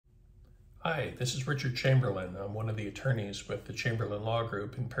Hi, this is Richard Chamberlain. I'm one of the attorneys with the Chamberlain Law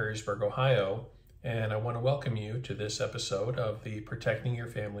Group in Perrysburg, Ohio, and I want to welcome you to this episode of the Protecting Your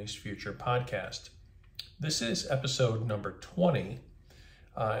Family's Future podcast. This is episode number 20.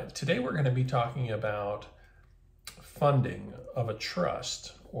 Today we're going to be talking about funding of a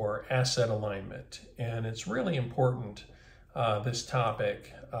trust or asset alignment, and it's really important, this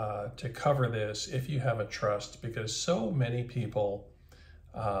topic, to cover this if you have a trust, because so many people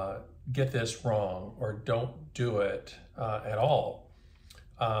get this wrong or don't do it at all.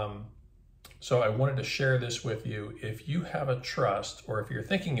 So I wanted to share this with you. If you have a trust, or if you're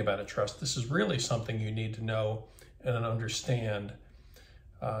thinking about a trust, this is really something you need to know and understand.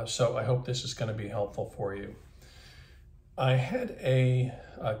 So I hope this is going to be helpful for you. I had a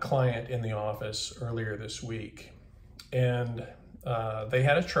client in the office earlier this week, and they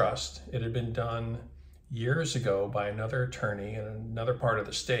had a trust. It had been done years ago by another attorney in another part of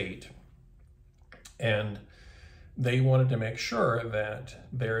the state, and they wanted to make sure that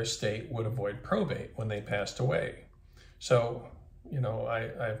their estate would avoid probate when they passed away. So, I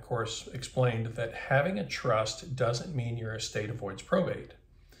of course explained that having a trust doesn't mean your estate avoids probate.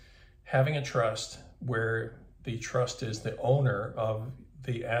 Having a trust where the trust is the owner of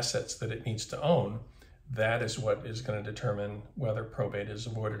the assets that it needs to own, that is what is going to determine whether probate is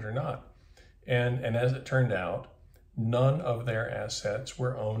avoided or not. And as it turned out, none of their assets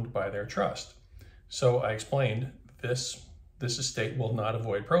were owned by their trust. So I explained this estate will not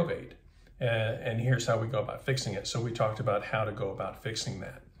avoid probate. And here's how we go about fixing it. So we talked about how to go about fixing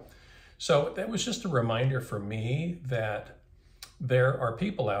that. So that was just a reminder for me that there are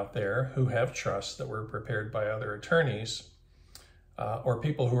people out there who have trusts that were prepared by other attorneys, or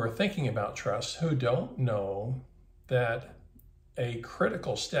people who are thinking about trusts who don't know that a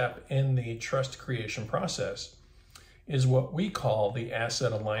critical step in the trust creation process is what we call the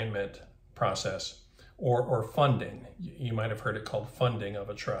asset alignment process, or funding. You might have heard it called funding of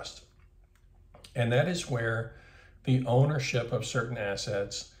a trust. And that is where the ownership of certain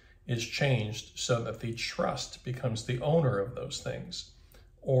assets is changed so that the trust becomes the owner of those things,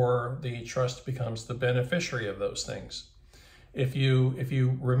 or the trust becomes the beneficiary of those things. If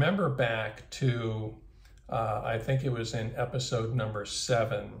you remember back to I think it was in episode number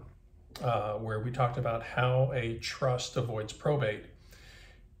 7, where we talked about how a trust avoids probate.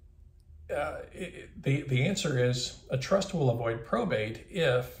 The answer is a trust will avoid probate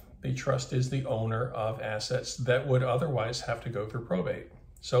if the trust is the owner of assets that would otherwise have to go through probate.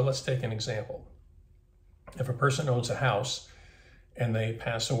 So let's take an example. If a person owns a house and they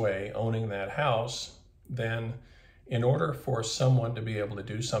pass away owning that house, then in order for someone to be able to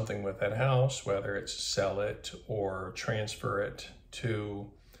do something with that house, whether it's sell it or transfer it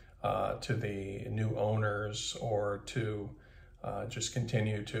to the new owners, or to just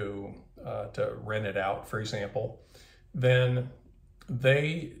continue to rent it out, for example, then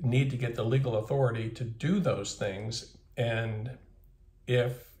they need to get the legal authority to do those things. And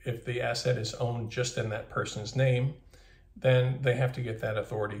if the asset is owned just in that person's name, then they have to get that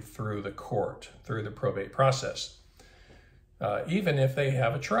authority through the court, through the probate process. Even if they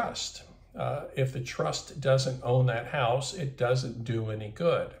have a trust. If the trust doesn't own that house, it doesn't do any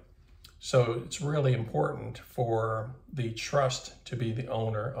good. So it's really important for the trust to be the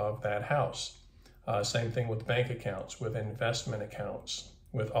owner of that house. Same thing with bank accounts, with investment accounts,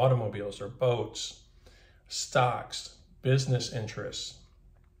 with automobiles or boats, stocks, business interests.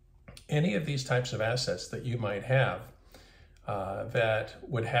 Any of these types of assets that you might have that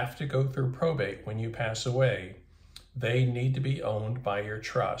would have to go through probate when you pass away, they need to be owned by your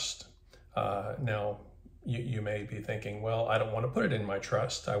trust. Now, you may be thinking, well, I don't want to put it in my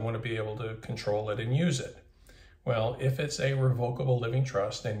trust. I want to be able to control it and use it. Well, if it's a revocable living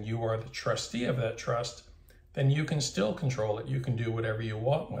trust and you are the trustee of that trust, then you can still control it. You can do whatever you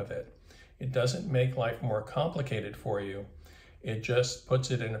want with it. It doesn't make life more complicated for you. It just puts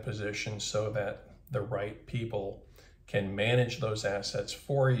it in a position so that the right people can manage those assets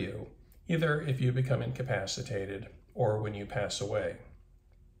for you, either if you become incapacitated or when you pass away.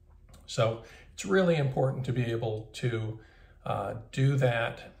 So it's really important to be able to do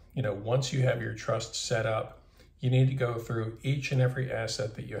that. Once you have your trust set up, you need to go through each and every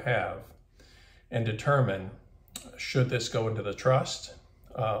asset that you have and determine, should this go into the trust,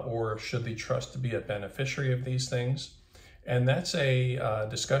 or should the trust be a beneficiary of these things? And that's a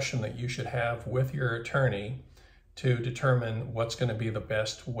discussion that you should have with your attorney to determine what's going to be the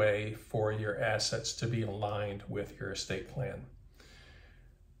best way for your assets to be aligned with your estate plan.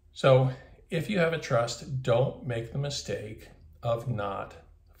 So if you have a trust, don't make the mistake of not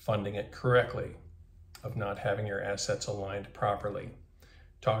funding it correctly, of not having your assets aligned properly.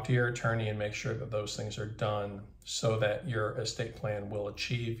 talk to your attorney and make sure that those things are done so that your estate plan will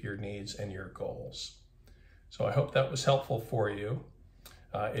achieve your needs and your goals. So I hope that was helpful for you.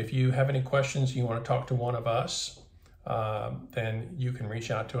 If you have any questions, you want to talk to one of us, then you can reach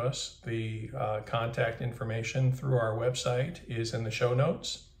out to us. The contact information through our website is in the show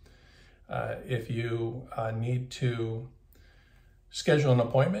notes. If you need to schedule an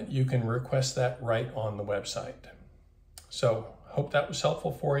appointment, you can request that right on the website. So hope that was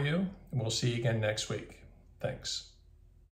helpful for you, and we'll see you again next week. Thanks.